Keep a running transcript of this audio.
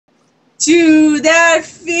to that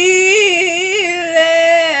feeling.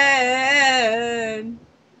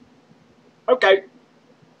 Okay.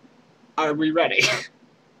 Are we ready?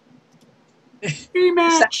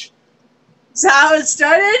 Rematch. Is that how it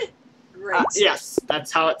started? Great. Yes,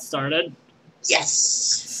 that's how it started.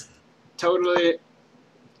 Yes. Totally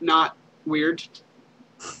not weird.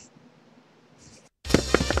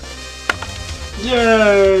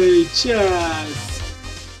 Yay, chess!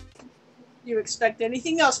 You expect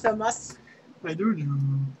anything else from us? I don't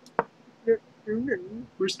know.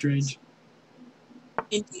 We're strange.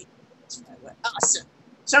 Indeed. Awesome.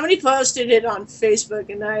 Somebody posted it on Facebook,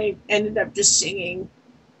 and I ended up just singing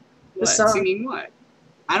the What? song. Singing what?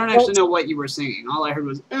 I don't actually know what you were singing. All I heard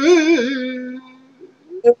was. It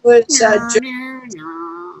was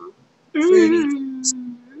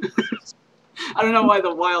I don't know why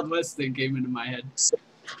the Wild West thing came into my head.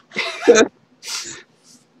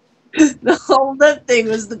 the whole lip thing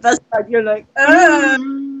was the best part. You're like,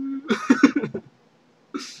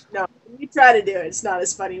 no, when you try to do it, it's not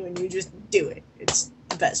as funny when you just do it. It's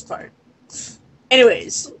the best part.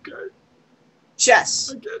 Anyways. Okay.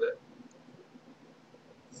 Chess. I get it.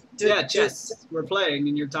 Yeah, chess. We're playing,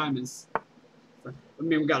 and your time is. I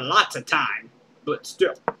mean, we got lots of time, but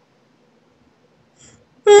still.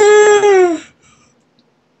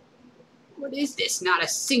 What is this? Not a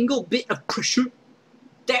single bit of pressure.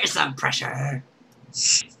 There's some pressure.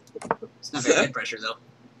 It's not very good pressure, though.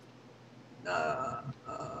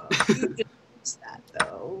 You just that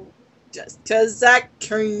though, just 'cause I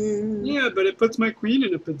can. Yeah, but it puts my queen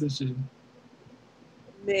in a position.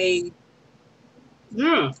 Maybe.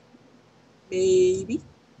 Yeah. Maybe.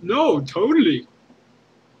 No, totally.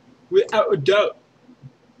 Without a doubt.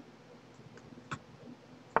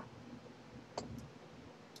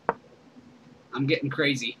 I'm getting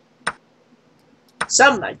crazy.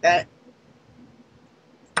 Something like that.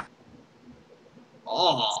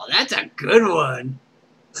 Oh, that's a good one.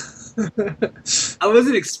 I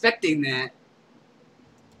wasn't expecting that.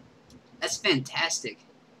 That's fantastic.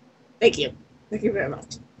 Thank you. Thank you very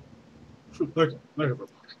much. How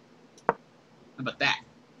about that?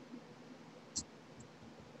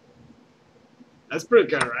 That's pretty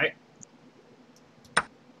good, right?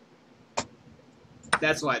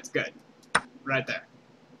 That's why it's good. Right there.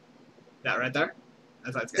 That right there?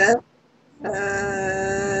 That's why it's good.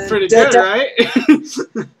 Pretty good, right?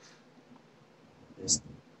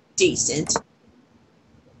 Decent.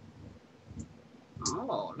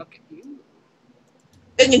 Oh, look at you.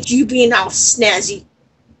 Look at you being all snazzy.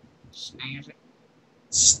 Snazzy.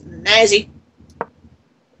 Snazzy.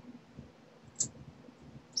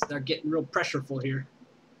 Start getting real pressureful here.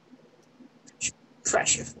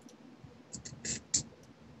 Pressureful.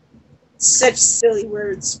 Such silly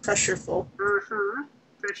words. Pressureful. Uh-huh.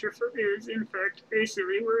 Pressureful is, in fact, a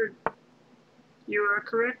silly word. You are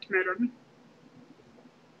correct, madam.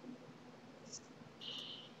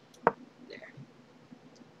 There.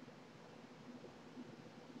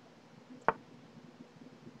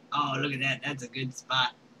 Oh, look at that. That's a good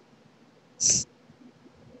spot. It's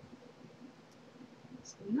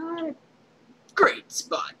not a great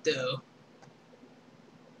spot, though.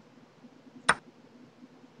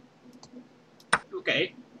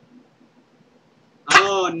 Okay.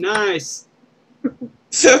 Oh, nice.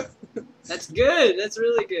 That's good. That's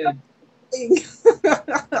really good.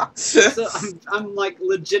 So I'm like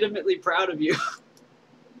legitimately proud of you.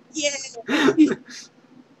 Yeah.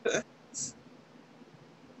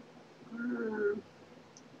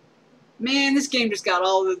 Man, this game just got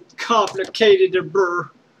all the complicated to burr.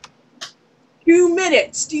 2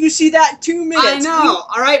 minutes. Do you see that? 2 minutes. I know.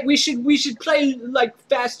 All right, we should play like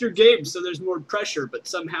faster games so there's more pressure, but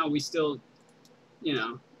somehow we still, you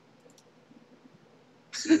know.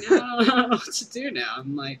 I don't know what to do now.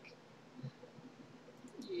 I'm like,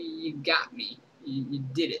 you got me. You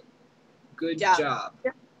did it. Good job.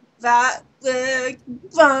 That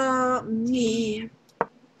for me.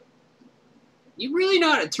 You really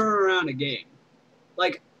know how to turn around a game.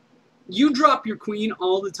 Like, you drop your queen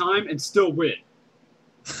all the time and still win.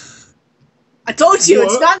 I told you,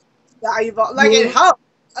 what? It's not valuable. Like, it helps.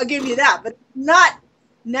 I'll give you that. But not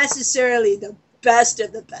necessarily the best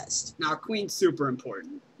of the best. Now, queen's super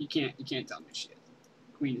important. You can't tell me shit.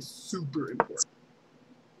 Queen is super important.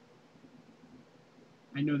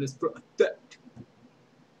 I know this for a fact.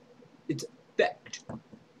 It's a fact.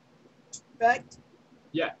 Fact?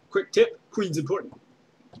 Yeah, quick tip. Queen's important.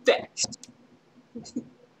 Fact.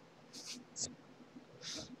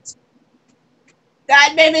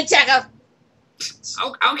 That made me check.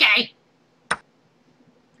 Oh, okay.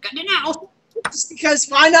 Good to know. Just because,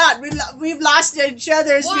 why not? We've lost each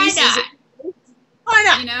other's Why pieces. not? Why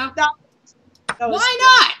not? You know? No, Why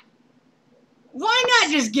not? Why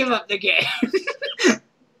not just give up the game?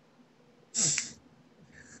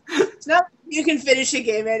 No, you can finish a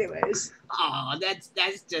game anyways. Oh, that's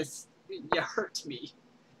just, you hurt me.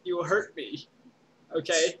 You hurt me.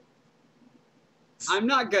 Okay? I'm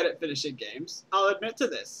not good at finishing games. I'll admit to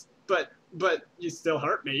this. But you still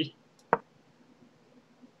hurt me.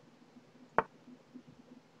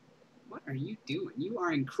 What are you doing? You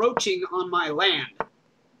are encroaching on my land.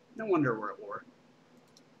 No wonder we're at war.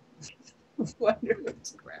 Look at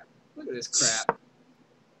this crap. Look at this crap.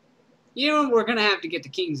 You know, we're gonna have to get the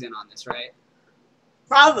kings in on this, right?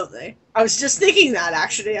 Probably. I was just thinking that,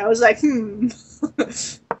 actually. I was like,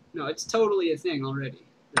 No, it's totally a thing already.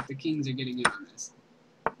 That the kings are getting in on this.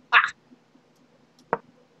 Ah!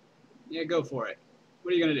 Yeah, go for it.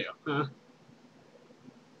 What are you gonna do, huh?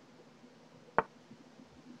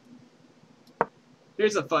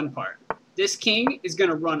 Here's the fun part. This king is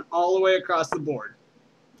gonna run all the way across the board.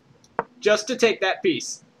 Just to take that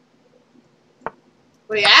piece.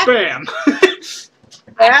 Well, yeah. Bam!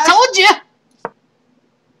 I told you!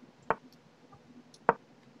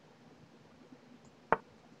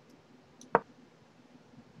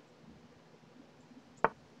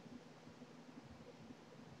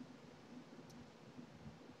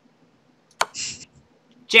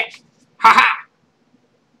 Check! Ha-ha!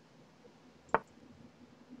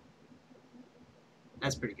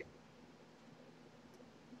 That's pretty good.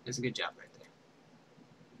 That's a good job right there.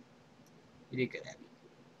 You did good, Abby.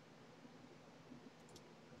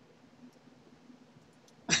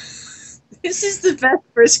 This is the best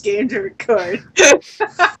first game to record.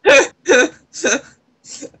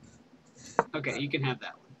 Okay, you can have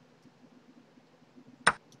that one.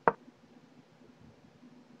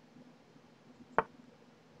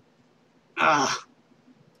 Ah,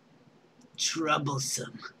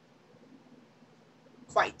 troublesome.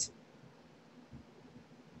 Quite.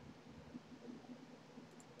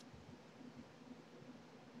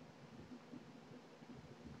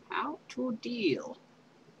 How to deal?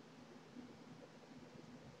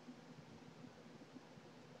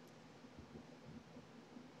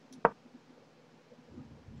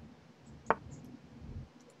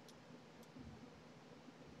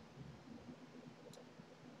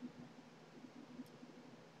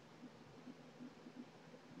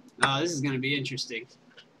 Oh, this is going to be interesting.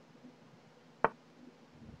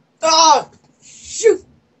 Oh, shoot!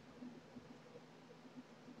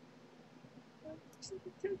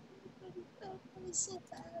 So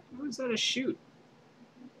bad. How is that a shoot?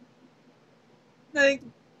 Like,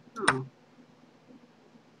 Oh.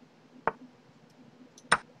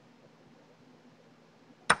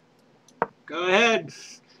 Go ahead.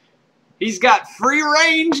 He's got free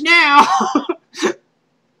range now.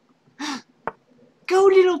 Go,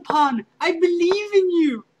 little pawn. I believe in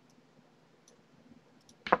you.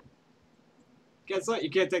 Guess what? You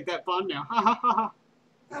can't take that pawn now. Ha ha ha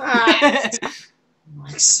ha.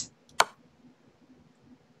 Nice.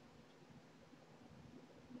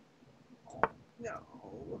 No.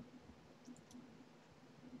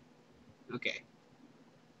 Okay.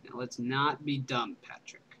 Now let's not be dumb,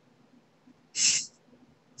 Patrick. This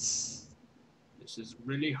is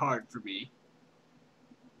really hard for me.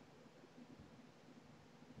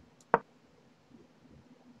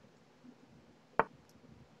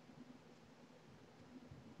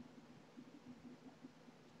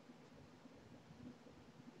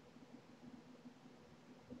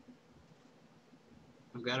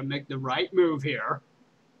 I've got to make the right move here.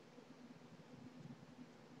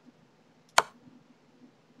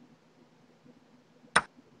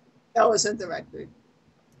 That wasn't the right move.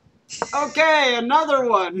 Okay, another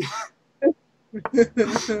one.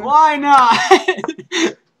 Why not?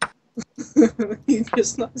 You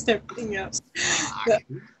just lost everything else. Fuck.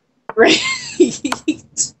 Great.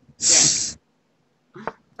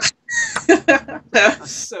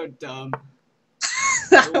 That's so dumb.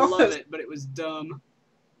 I love it, but it was dumb.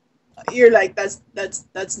 You're like, that's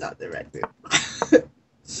not the right move.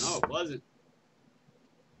 No, it wasn't.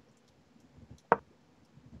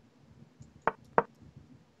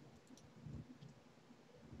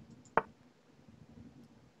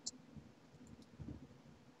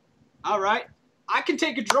 All right, I can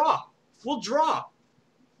take a draw. We'll draw.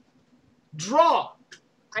 Draw.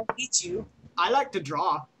 I hate you. I like to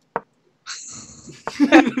draw.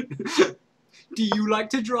 Do you like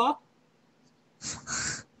to draw?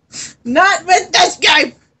 Not with this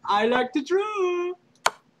game! I like to draw.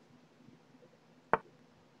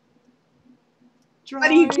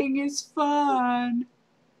 Drawing is fun.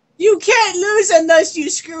 You can't lose unless you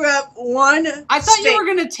screw up one I thought space. you were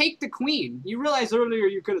going to take the queen. You realized earlier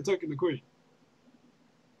you could have taken the queen.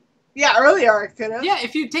 Yeah, earlier I could have. Yeah,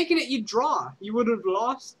 if you'd taken it, you'd draw. You would have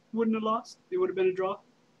lost. Wouldn't have lost. It would have been a draw.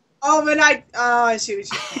 Oh, but I see what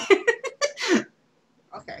you're saying.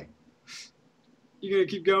 Okay. You gonna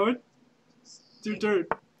keep going? It's your turn.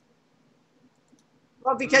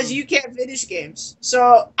 Well, because you can't finish games,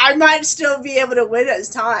 so I might still be able to win as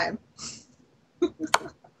time.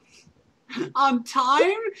 On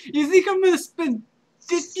time? You think I'm gonna spend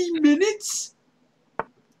 50 minutes?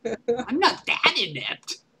 I'm not that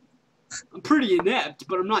inept. I'm pretty inept,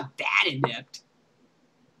 but I'm not that inept.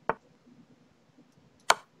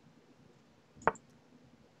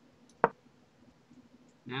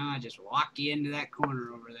 Now I just walk you into that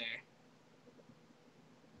corner over there.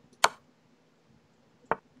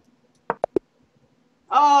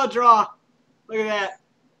 Oh, draw. Look at that.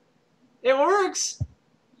 It works.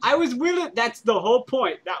 I was willing. That's the whole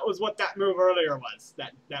point. That was what that move earlier was.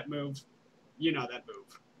 That move. You know that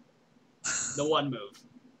move. The one move.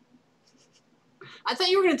 I thought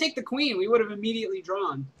you were going to take the queen. We would have immediately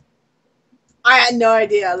drawn. I had no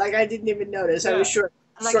idea. Like, I didn't even notice. Yeah. I was short.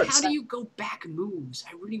 Like, short how sighted. do you go back moves?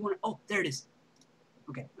 I really want to... Oh, there it is.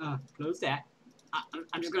 Okay, close that.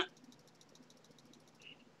 I'm just going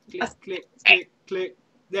to... Click, click, click, click.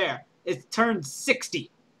 There. It's turned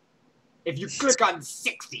 60. If you click on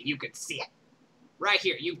 60, you could see it. Right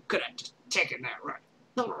here. You could have just taken that right.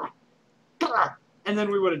 And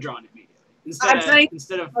then we would have drawn immediately.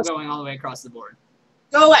 Instead of going all the way across the board.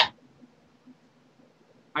 Go away.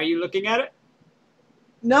 Are you looking at it?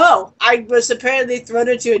 No, I was apparently thrown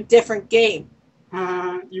into a different game.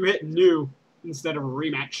 You hit new instead of a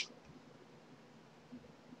rematch.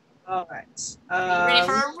 All right. Are you ready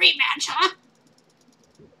for a rematch, huh?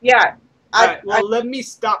 Yeah. Alright, well, let me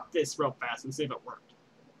stop this real fast and see if it worked.